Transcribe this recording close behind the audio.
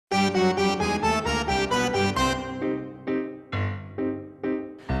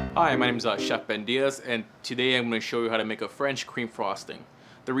Hi, my name is Chef Ben Diaz, and today I'm going to show you how to make a French cream frosting.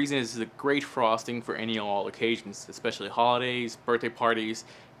 The reason is it's a great frosting for any and all occasions, especially holidays, birthday parties,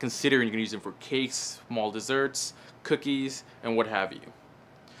 considering you can use them for cakes, small desserts, cookies, and what have you.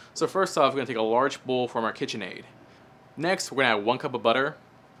 So first off, we're going to take a large bowl from our KitchenAid. Next, we're going to add 1 cup of butter,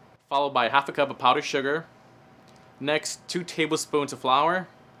 followed by ½ cup of powdered sugar. Next, 2 tablespoons of flour,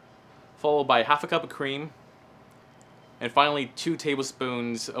 followed by ½ cup of cream, and finally 2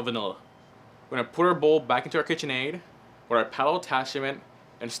 tablespoons of vanilla. We're going to put our bowl back into our KitchenAid with our paddle attachment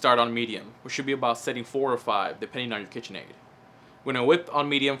and start on medium, which should be about setting 4 or 5 depending on your KitchenAid. We're going to whip on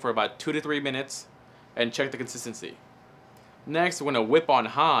medium for about 2 to 3 minutes and check the consistency. Next, we're going to whip on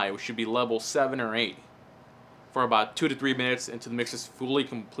high, which should be level 7 or 8, for about 2 to 3 minutes until the mix is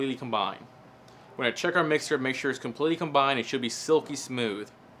completely combined. We're going to check our mixture, make sure it's completely combined. It should be silky smooth.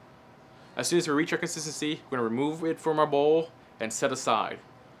 As soon as we reach our consistency, we're going to remove it from our bowl and set aside.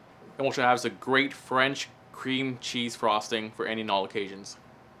 And what you'll have is a great French cream cheese frosting for any and all occasions.